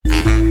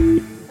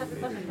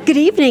Good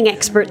evening,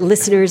 expert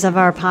listeners of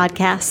our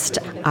podcast.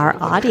 Our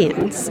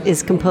audience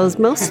is composed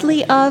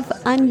mostly of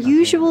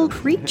unusual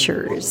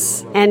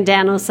creatures. And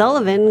Dan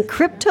O'Sullivan,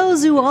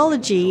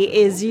 CRYPTOZOOLOGY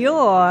is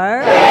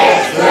your...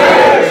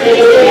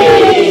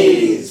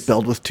 Expertease!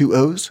 Spelled with two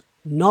O's?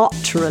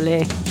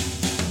 Naturally.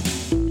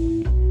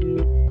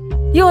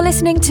 You're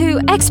listening to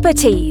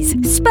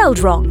Expertease, spelled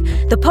wrong,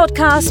 the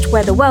podcast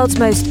where the world's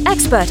most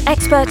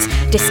experts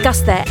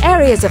discuss their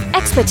areas of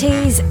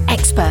expertise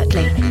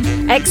expertly.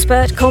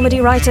 Expert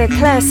comedy writer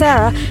Claire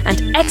Sarah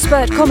and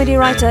expert comedy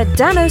writer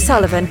Dan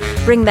O'Sullivan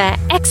bring their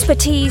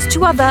expertise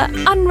to other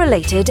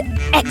unrelated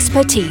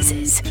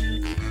expertises.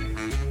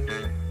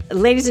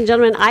 Ladies and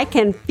gentlemen, I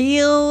can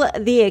feel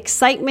the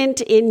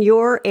excitement in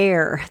your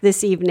air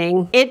this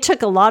evening. It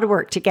took a lot of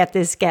work to get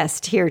this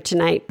guest here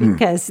tonight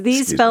because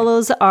these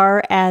fellows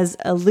are as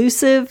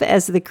elusive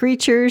as the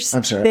creatures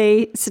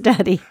they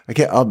study.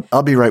 Okay,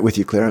 I'll be right with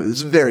you, Claire.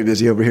 It's very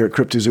busy over here at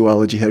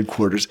CRYPTOZOOLOGY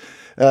headquarters.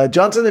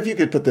 Johnson, if you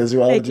could put the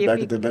zoology back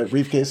in the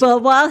briefcase. Well,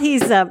 while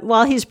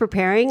he's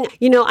preparing,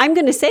 I'm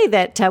going to say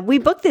that we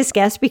booked this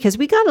guest because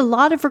we got a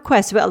lot of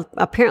requests. Well,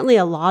 apparently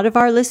a lot of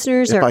our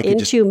listeners are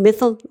into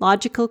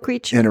mythological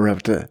creatures.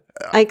 Interrupt.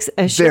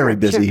 Very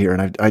busy here,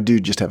 and I do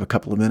just have a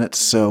couple of minutes.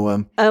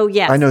 So,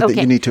 yes. I know that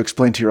you need to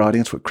explain to your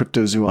audience what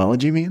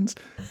cryptozoology means.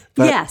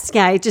 But,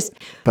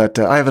 But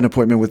I have an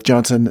appointment with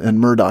Johnson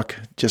and Murdoch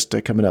just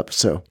coming up.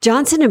 So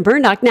Johnson and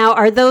Murdoch. Now,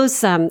 are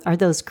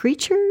those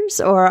creatures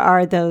or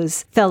are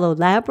those fellow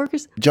lab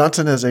workers?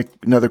 Johnson is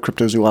another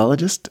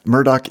cryptozoologist.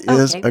 Murdoch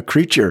is a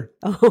creature.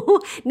 Oh,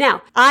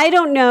 now I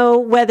don't know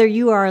whether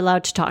you are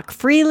allowed to talk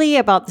freely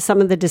about some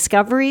of the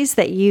discoveries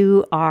that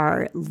you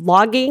are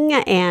logging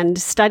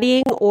and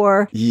studying,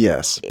 or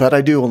yes, but I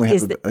do only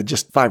have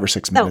just 5 or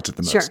 6 minutes at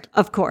the most. Sure,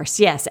 of course,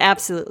 yes,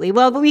 absolutely.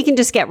 Well, but we can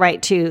just get right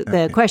to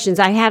the questions.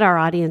 I had our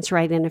audience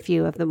write in a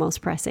few of the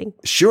most pressing.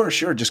 Sure.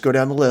 Just go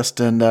down the list,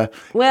 and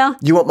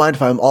you won't mind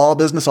if I'm all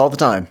business all the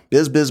time.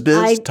 Biz,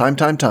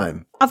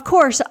 time. Of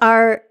course,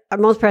 our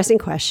most pressing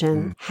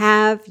question,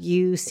 have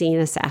you seen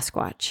a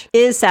Sasquatch?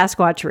 Is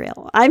Sasquatch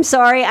real? I'm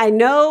sorry, I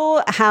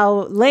know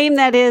how lame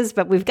that is,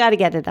 but we've got to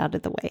get it out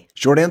of the way.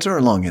 Short answer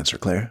or long answer,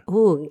 Claire?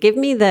 Ooh, give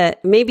me the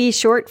maybe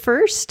short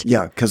first.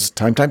 Yeah, because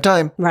time.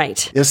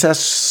 Right. Is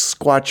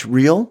Sasquatch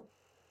real?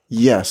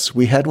 Yes,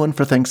 we had one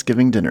for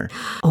Thanksgiving dinner.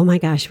 Oh my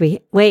gosh,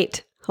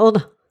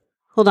 hold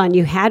on.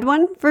 You had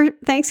one for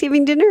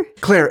Thanksgiving dinner?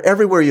 Claire,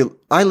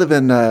 I live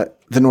in the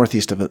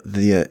northeast of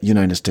the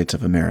United States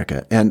of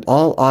America, and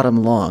all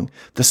autumn long,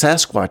 the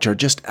Sasquatch are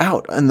just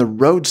out on the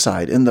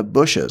roadside in the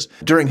bushes.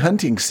 During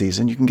hunting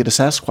season, you can get a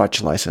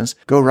Sasquatch license,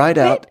 go right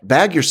out,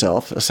 bag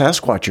yourself a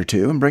Sasquatch or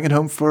two, and bring it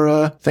home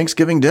for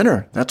Thanksgiving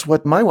dinner. That's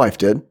what my wife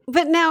did.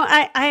 But now,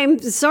 I'm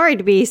sorry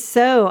to be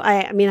so,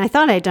 I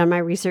thought I'd done my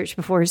research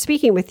before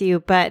speaking with you,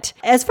 but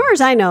as far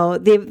as I know,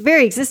 the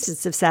very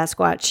existence of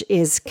Sasquatch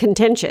is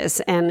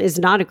contentious and is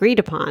not agreed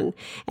upon.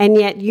 And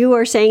yet you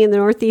are saying in the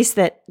Northeast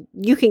that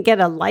you can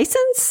get a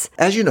license?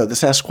 As you know, the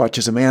Sasquatch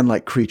is a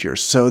man-like creature,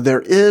 so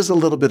there is a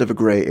little bit of a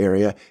gray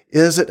area.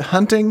 Is it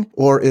hunting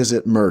or is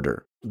it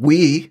murder?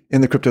 We, in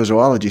the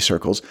cryptozoology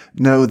circles,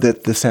 know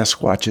that the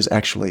Sasquatch is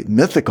actually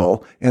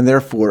mythical, and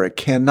therefore it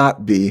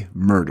cannot be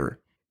murder.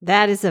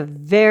 That is a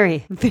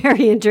very,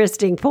 very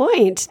interesting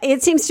point.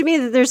 It seems to me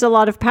that there's a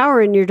lot of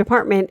power in your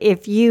department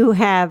if you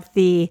have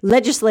the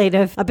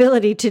legislative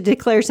ability to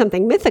declare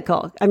something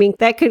mythical. I mean,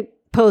 that could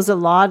pose a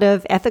lot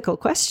of ethical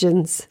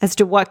questions as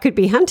to what could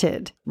be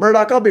hunted.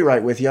 Murdoch, I'll be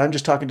right with you. I'm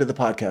just talking to the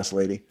podcast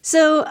lady.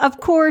 So, of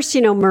course,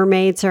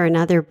 mermaids are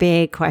another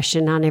big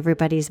question on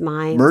everybody's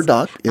minds.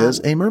 Murdoch is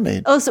a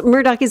mermaid. Oh, so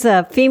Murdoch is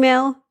a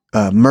female?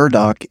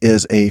 Murdoch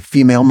is a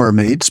female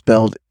mermaid,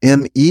 spelled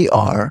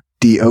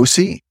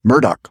MERDOC.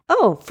 Murdoch.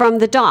 Oh, from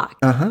the dock.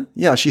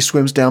 Yeah, she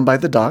swims down by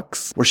the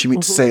docks where she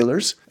meets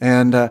sailors.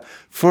 And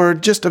for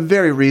just a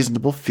very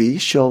reasonable fee,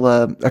 she'll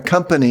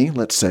accompany,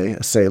 let's say,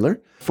 a sailor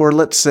for,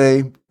 let's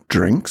say,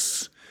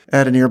 drinks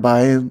at a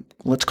nearby,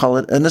 let's call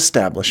it an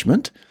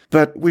establishment.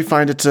 But we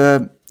find it's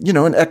an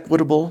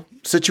equitable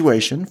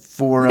situation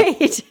for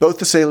both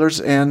the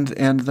sailors and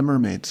the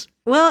mermaids.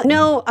 Well,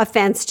 no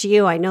offense to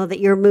you. I know that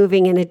you're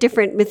moving in a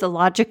different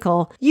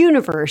mythological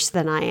universe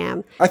than I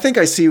am. I think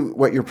I see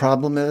what your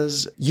problem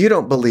is. You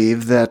don't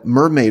believe that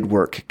mermaid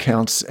work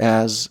counts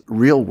as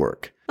real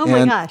work. Oh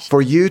my gosh.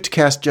 For you to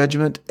cast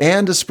judgment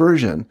and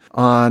aspersion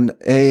on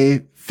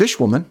a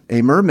fishwoman,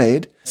 a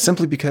mermaid,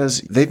 simply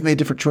because they've made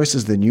different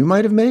choices than you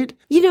might have made?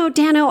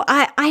 Dano,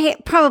 I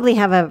probably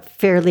have a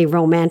fairly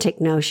romantic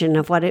notion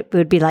of what it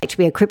would be like to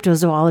be a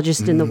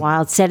cryptozoologist in the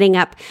wild, setting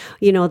up,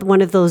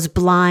 one of those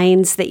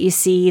blinds that you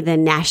see the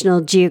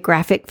National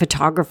Geographic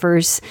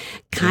photographers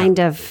kind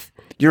of...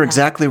 You're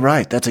exactly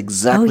right. That's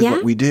exactly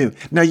what we do.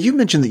 Now, you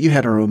mentioned that you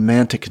had a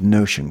romantic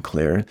notion,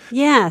 Claire.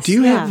 Yes. Do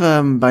you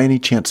have, by any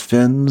chance,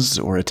 fins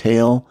or a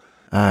tail,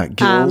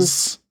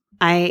 gills?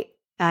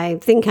 I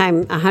think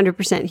I'm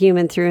 100%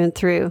 human through and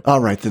through. All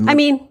right, then.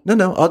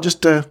 No. I'll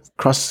just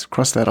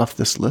cross that off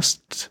this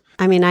list.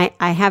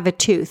 I have a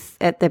tooth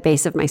at the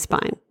base of my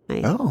spine.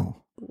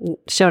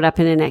 showed up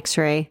in an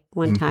x-ray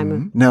one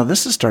time. Now,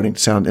 this is starting to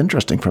sound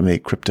interesting from a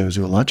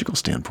cryptozoological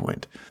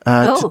standpoint.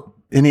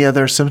 Any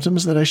other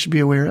symptoms that I should be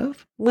aware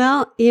of?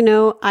 Well,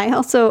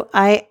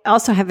 I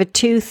also have a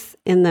tooth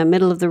in the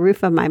middle of the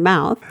roof of my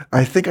mouth.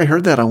 I think I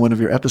heard that on one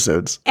of your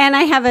episodes. And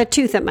I have a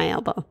tooth at my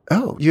elbow.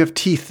 Oh, you have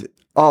teeth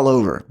all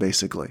over,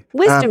 basically.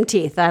 Wisdom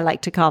teeth, I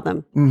like to call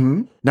them.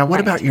 Mm-hmm. Now,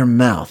 what about your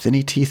mouth?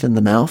 Any teeth in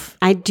the mouth?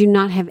 I do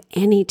not have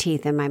any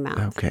teeth in my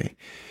mouth. Okay.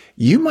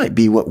 You might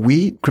be what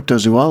we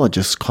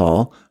cryptozoologists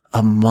call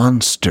a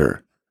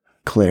monster,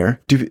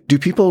 Claire. Do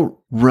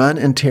people run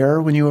in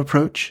terror when you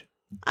approach?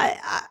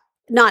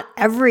 Not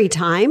every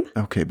time.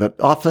 Okay, but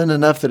often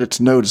enough that it's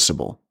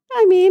noticeable.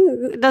 I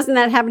mean, doesn't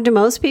that happen to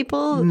most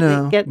people?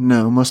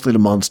 No, mostly to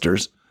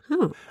monsters.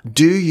 Oh.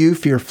 Do you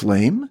fear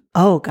flame?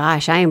 Oh,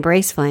 gosh, I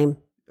embrace flame.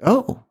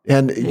 Oh,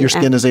 and your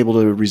skin is able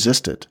to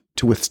resist it,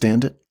 to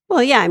withstand it?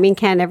 Well, yeah, I mean,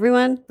 can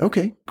everyone?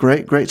 Okay,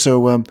 great.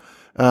 So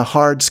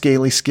hard,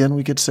 scaly skin,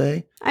 we could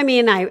say? I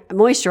mean, I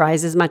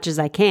moisturize as much as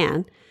I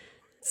can.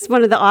 It's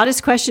one of the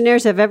oddest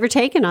questionnaires I've ever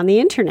taken on the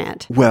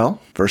internet. Well,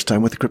 first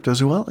time with a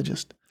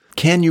cryptozoologist.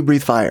 Can you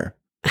breathe fire?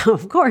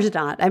 Of course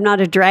not. I'm not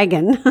a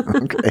dragon.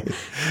 Okay,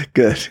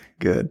 good.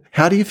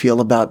 How do you feel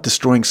about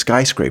destroying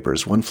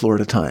skyscrapers one floor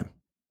at a time?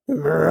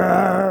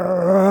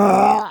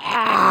 Oh,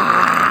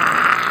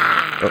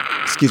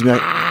 excuse me.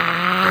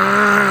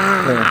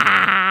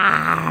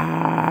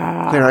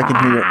 Claire, I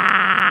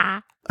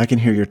can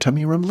hear your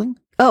tummy rumbling.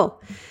 Oh,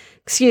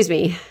 excuse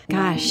me.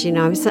 Gosh,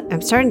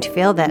 I'm starting to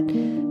feel that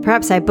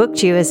perhaps I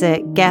booked you as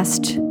a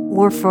guest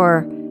more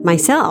for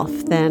myself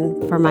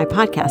than for my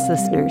podcast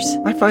listeners.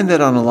 I find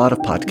that on a lot of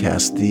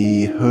podcasts,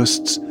 the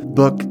hosts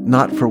book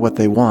not for what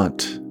they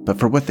want, but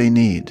for what they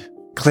need.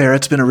 Claire,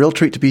 it's been a real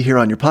treat to be here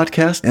on your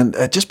podcast. And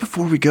just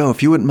before we go,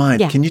 if you wouldn't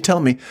mind, Can you tell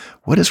me,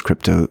 what is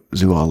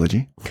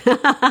cryptozoology?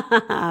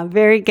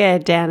 Very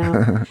good,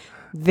 Dano.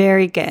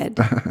 Very good.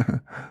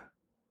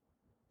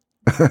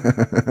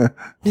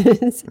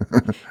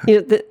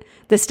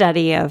 The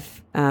study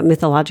of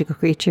mythological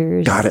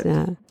creatures. Got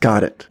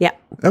it. Yeah.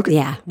 Okay.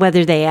 Yeah,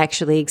 whether they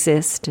actually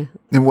exist.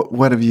 And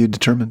what have you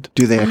determined?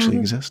 Do they actually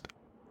exist?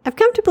 I've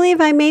come to believe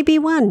I may be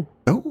one.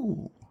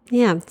 Oh.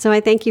 Yeah, so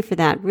I thank you for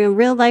that.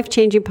 Real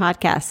life-changing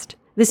podcast.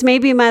 This may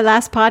be my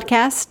last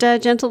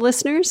podcast, gentle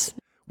listeners.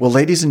 Well,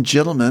 ladies and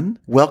gentlemen,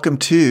 welcome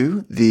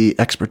to the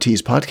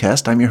Expertise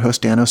podcast. I'm your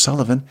host, Dan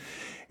O'Sullivan.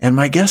 And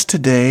my guest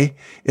today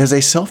is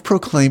a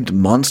self-proclaimed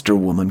monster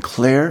woman,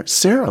 Claire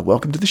Sarah.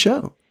 Welcome to the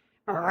show.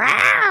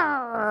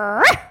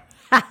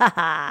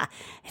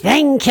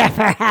 Thank you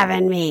for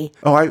having me.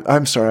 Oh,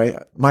 I'm sorry.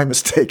 My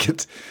mistake.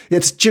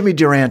 It's Jimmy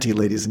Durante,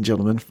 ladies and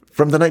gentlemen,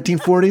 from the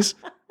 1940s.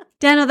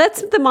 Dano,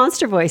 that's the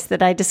monster voice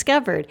that I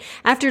discovered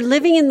after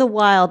living in the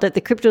wild at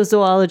the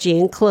cryptozoology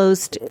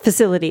enclosed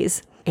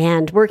facilities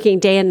and working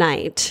day and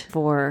night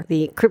for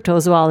the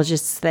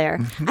cryptozoologists there.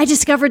 Mm-hmm. I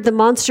discovered the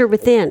monster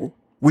within.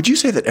 Would you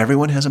say that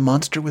everyone has a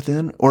monster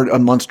within or a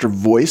monster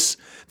voice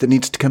that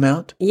needs to come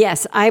out?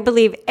 Yes, I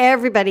believe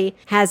everybody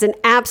has an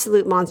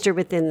absolute monster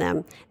within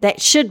them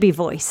that should be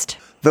voiced.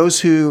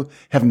 Those who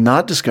have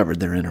not discovered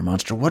their inner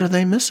monster, what are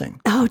they missing?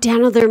 Oh,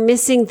 Daniel, they're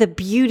missing the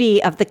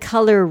beauty of the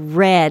color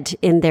red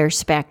in their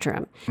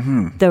spectrum.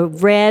 Mm. The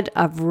red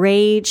of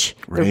rage,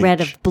 the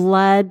red of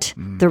blood,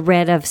 the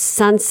red of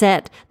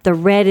sunset, the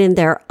red in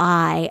their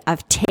eye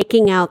of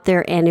taking out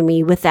their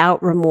enemy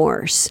without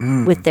remorse,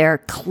 with their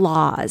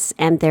claws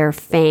and their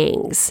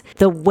fangs,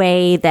 the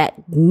way that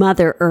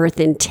Mother Earth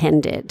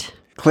intended.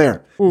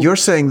 Claire, you're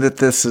saying that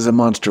this is a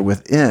monster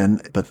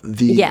within, but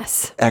the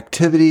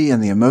activity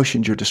and the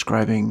emotions you're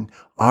describing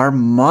are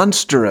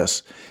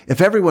monstrous.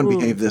 If everyone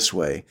behaved this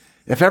way,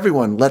 if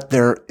everyone let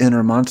their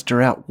inner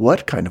monster out,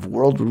 what kind of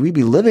world would we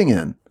be living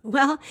in?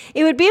 Well,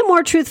 it would be a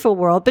more truthful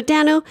world. But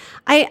Dano,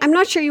 I'm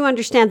not sure you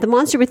understand. The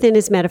monster within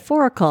is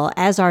metaphorical,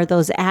 as are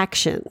those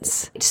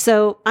actions.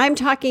 So I'm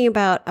talking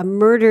about a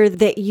murder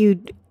that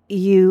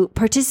you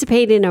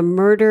participate in, a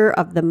murder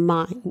of the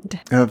mind.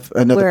 Of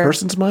another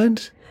person's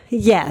mind?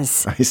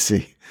 Yes. I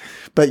see.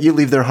 But you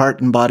leave their heart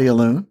and body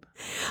alone?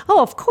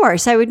 Oh, of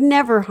course. I would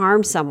never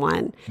harm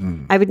someone.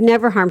 I would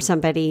never harm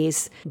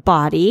somebody's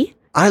body.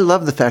 I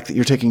love the fact that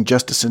you're taking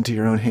justice into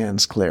your own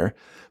hands, Claire.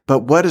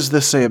 But what does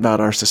this say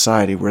about our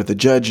society where the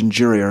judge and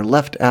jury are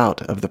left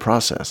out of the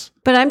process?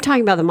 But I'm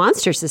talking about the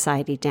monster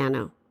society,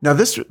 Dano. Now,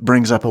 this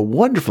brings up a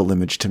wonderful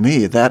image to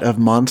me, that of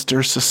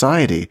monster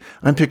society.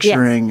 I'm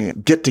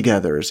picturing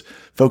get-togethers,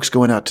 folks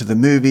going out to the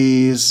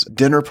movies,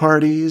 dinner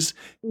parties.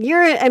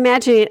 You're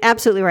imagining it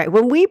absolutely right.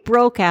 When we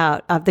broke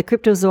out of the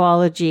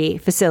cryptozoology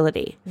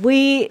facility,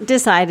 we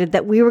decided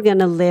that we were going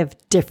to live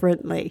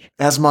differently.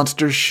 As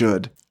monsters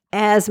should.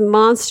 As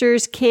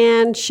monsters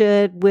can,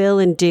 should, will,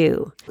 and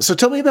do. So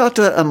tell me about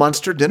a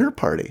monster dinner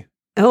party.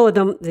 Oh,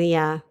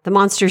 the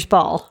Monsters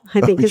Ball,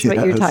 I think is what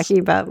you're talking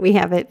about. We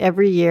have it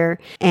every year.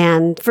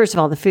 And first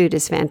of all, the food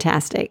is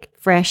fantastic.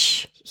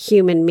 Fresh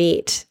human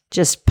meat,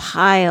 just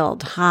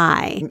piled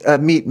high.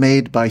 Meat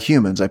made by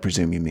humans, I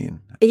presume you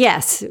mean.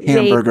 Yes.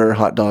 Hamburger,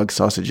 hot dogs,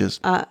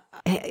 sausages.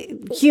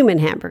 human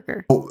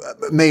hamburger. Oh,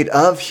 made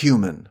of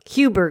human.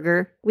 Hugh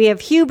burger. We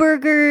have Hugh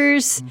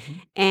burgers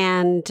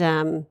and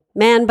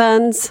man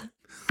buns.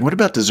 What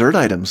about dessert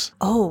items?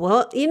 Oh,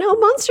 well,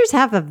 monsters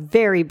have a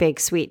very big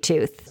sweet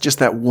tooth. Just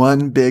that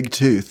one big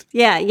tooth.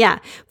 Yeah.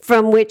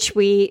 From which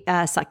we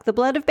suck the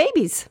blood of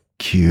babies.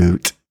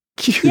 Cute.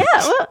 Yeah,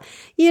 well,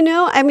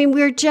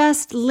 we're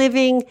just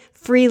living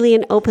freely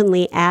and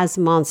openly as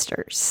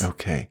monsters.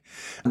 Okay.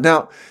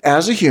 Now,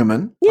 as a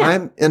human,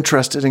 I'm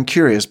interested and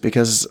curious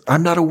because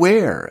I'm not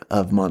aware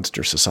of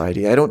monster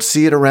society. I don't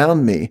see it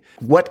around me.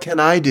 What can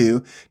I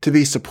do to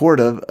be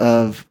supportive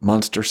of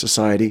monster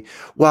society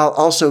while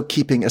also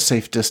keeping a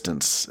safe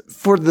distance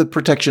for the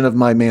protection of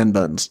my man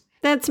buns?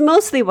 That's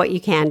mostly what you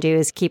can do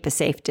is keep a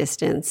safe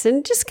distance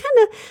and just kind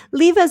of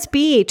leave us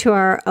be to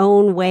our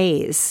own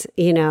ways.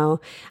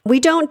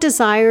 We don't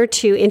desire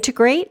to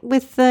integrate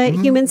with the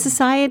human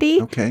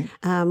society. Okay.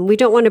 We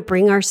don't want to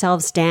bring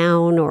ourselves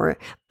down or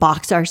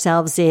box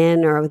ourselves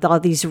in or with all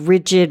these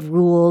rigid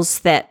rules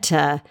that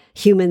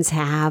humans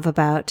have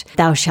about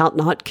thou shalt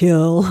not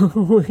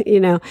kill.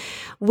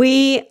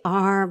 We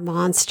are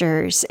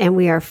monsters and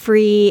we are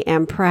free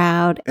and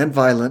proud. And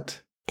violent.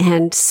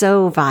 And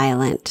so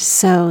violent,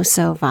 so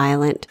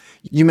violent.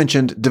 You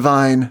mentioned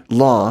divine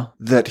law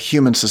that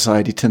human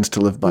society tends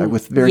to live by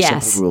with very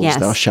simple rules. Yes.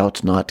 Thou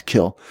shalt not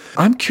kill.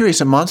 I'm curious,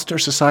 in monster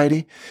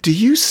society, do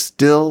you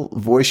still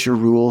voice your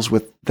rules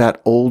with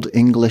that old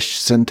English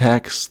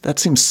syntax? That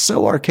seems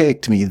so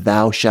archaic to me,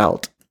 thou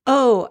shalt.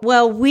 Oh,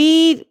 well,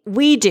 we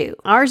do.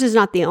 Ours is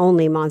not the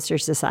only monster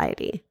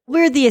society.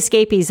 We're the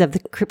escapees of the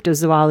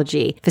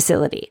CRYPTOZOOLOGY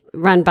facility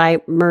run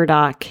by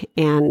Murdoch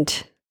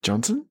and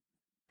Johnson?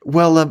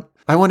 Well,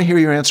 I want to hear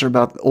your answer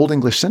about Old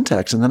English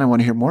syntax, and then I want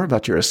to hear more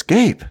about your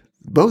escape.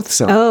 Both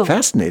sound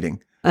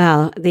fascinating.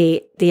 Well,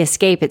 the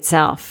escape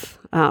itself.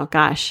 Oh,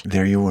 gosh.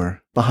 There you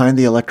were, behind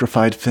the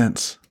electrified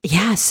fence.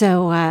 Yeah,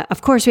 so,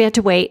 of course, we had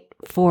to wait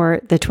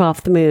for the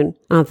 12th moon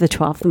of the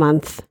 12th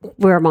month.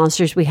 We're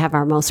monsters, we have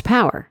our most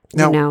power.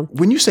 Now,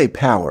 when you say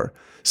power,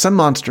 some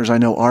monsters I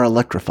know are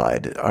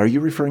electrified. Are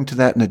you referring to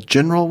that in a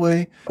general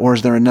way? Or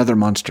is there another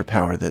monster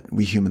power that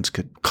we humans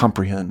could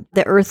comprehend?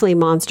 The earthly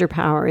monster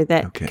power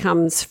that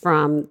comes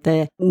from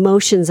the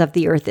motions of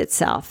the earth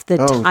itself, the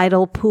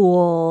tidal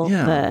pool,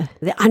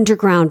 the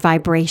underground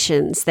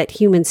vibrations that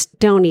humans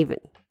don't even...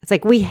 It's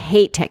like we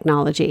hate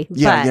technology.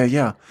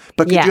 Yeah.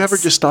 But could you ever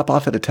just stop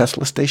off at a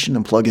Tesla station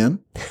and plug in?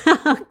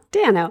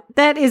 Dano,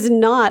 that is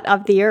not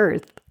of the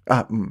earth.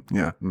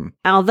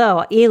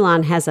 Although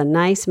Elon has a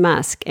nice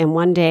Musk, and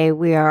one day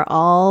we are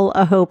all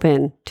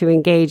hoping to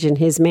engage in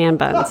his man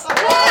buns.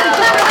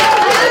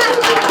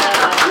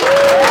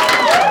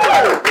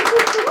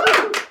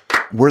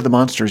 Were the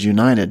monsters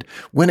united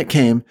when it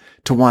came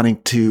to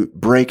wanting to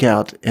break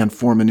out and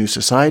form a new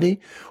society?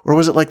 Or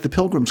was it like the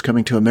Pilgrims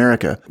coming to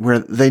America, where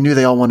they knew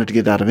they all wanted to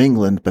get out of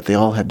England, but they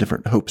all had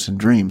different hopes and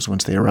dreams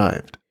once they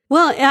arrived?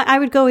 Well, I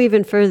would go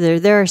even further.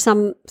 There are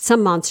some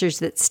monsters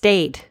that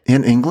stayed.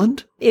 In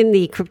England? In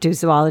the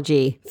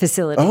CRYPTOZOOLOGY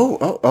facility.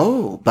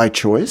 Oh, by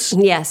choice?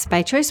 Yes,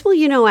 by choice.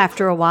 Well,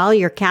 after a while,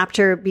 your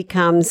captor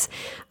becomes,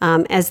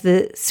 as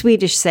the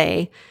Swedish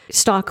say,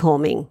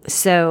 Stockholming.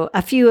 So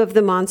a few of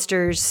the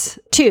monsters,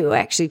 two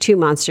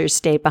monsters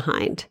stayed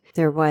behind.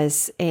 There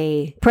was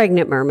a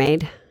pregnant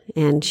mermaid,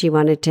 and she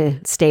wanted to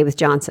stay with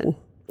Johnson.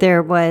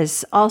 There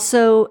was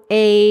also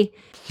a...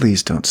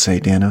 Please don't say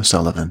Dan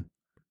O'Sullivan.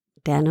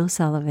 Dan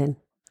O'Sullivan.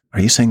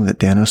 Are you saying that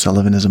Dan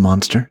O'Sullivan is a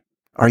monster?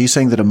 Are you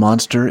saying that a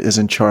monster is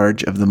in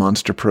charge of the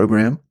monster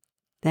program?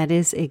 That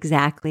is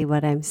exactly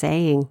what I'm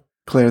saying.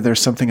 Claire, there's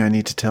something I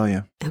need to tell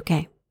you.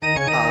 Okay.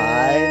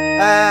 I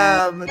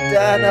am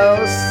Dan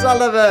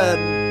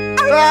O'Sullivan.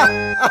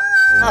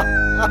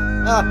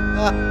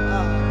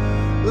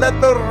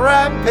 Let the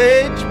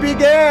rampage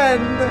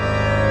begin.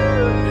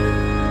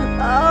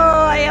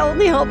 Oh, I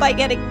only hope I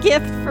get a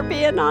gift for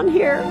being on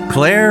here.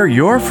 Claire,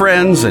 your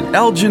friends at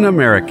Elgin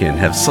American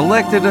have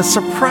selected a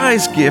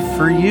surprise gift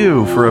for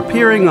you for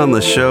appearing on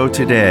the show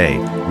today.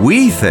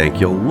 We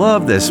think you'll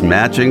love this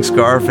matching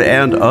scarf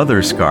and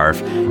other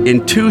scarf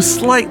in two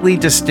slightly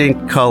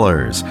distinct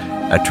colors.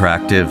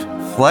 Attractive,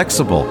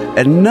 flexible,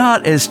 and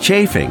not as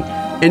chafing.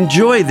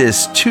 Enjoy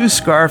this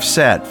 2-scarf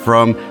set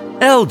from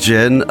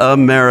Elgin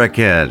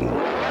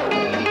American.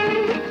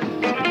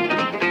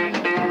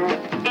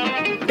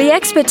 The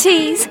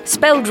Expertease,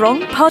 spelled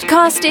wrong,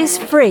 podcast is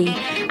free.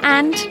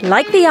 And,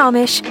 like the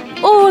Amish,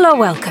 all are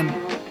welcome.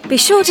 Be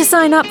sure to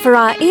sign up for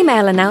our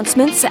email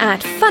announcements at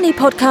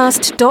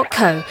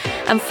funnypodcast.co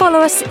and follow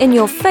us in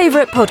your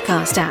favourite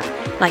podcast app,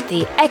 like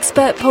the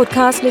expert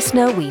podcast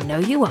listener we know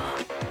you are.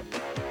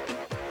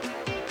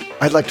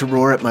 I'd like to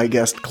roar at my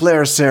guest,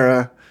 Claire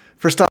Sarah,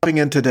 for stopping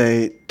in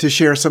today to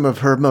share some of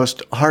her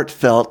most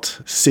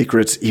heartfelt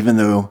secrets, even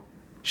though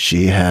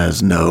she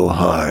has no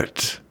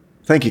heart.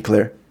 Thank you,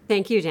 Claire.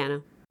 Thank you,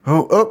 Dano.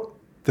 Oh,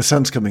 the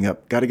sun's coming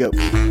up. Gotta go.